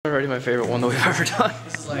Already my favorite one that we've ever done.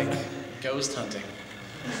 This is like ghost hunting.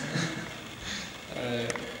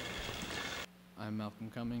 Alright. I'm Malcolm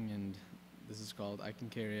Cumming, and this is called I Can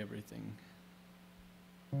Carry Everything.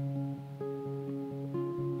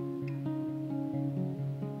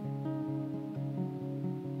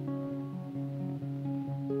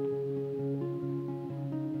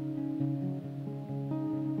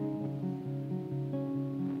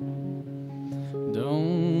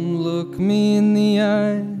 Don't look me in the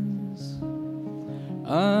eyes,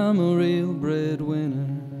 I'm a real breadwinner.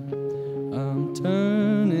 I'm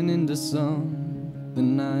turning into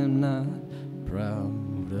something I'm not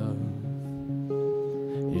proud of.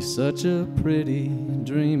 You're such a pretty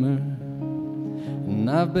dreamer, and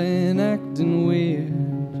I've been acting weird.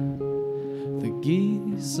 The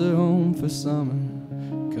geese are home for summer,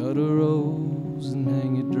 cut a rose and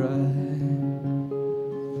hang it dry.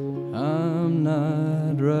 I'm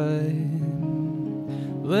not right.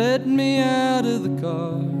 Let me out of the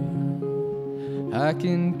car. I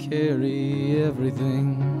can carry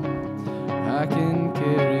everything. I can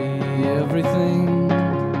carry everything.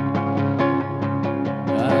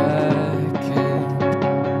 I can.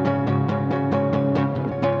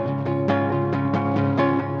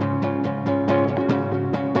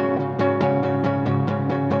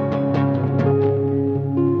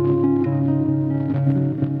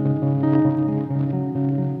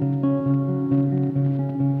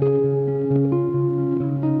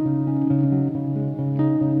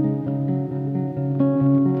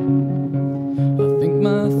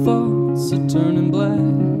 My thoughts are turning black.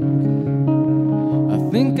 I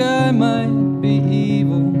think I might be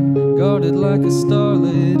evil, guarded like a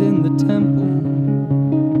starlet in the temple.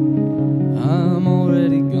 I'm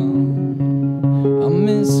already gone. I'm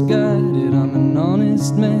misguided, I'm an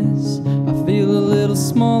honest mess. I feel a little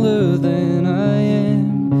smaller than I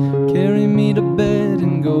am. Carry me to bed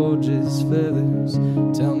in gorgeous feathers.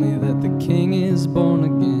 Tell me that the king is born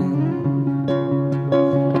again.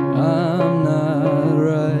 I'm not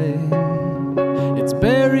right. It's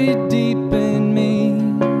buried deep in me.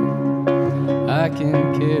 I can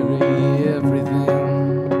carry everything.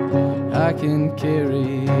 I can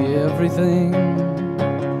carry everything.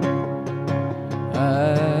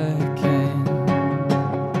 I can.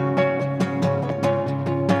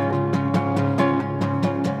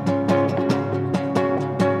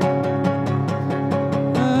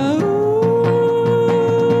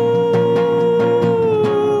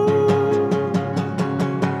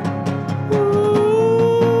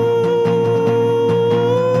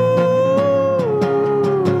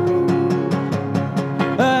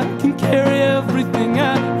 I can carry everything,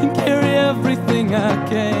 I can carry everything I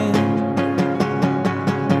can.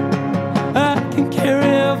 I can carry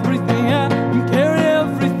everything, I can carry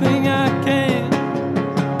everything I can.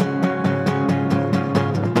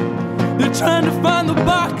 They're trying to find the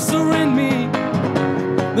boxer in me.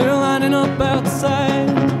 They're lining up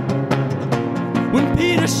outside. When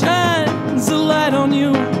Peter shines a light on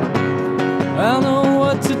you, I'll know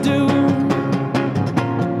what to do.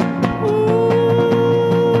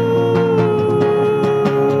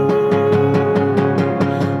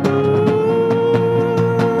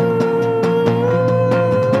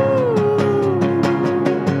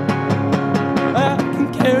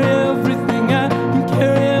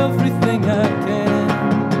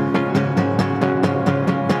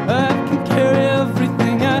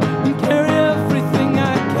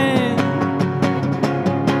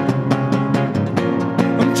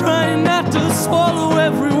 Swallow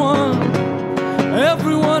everyone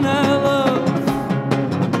I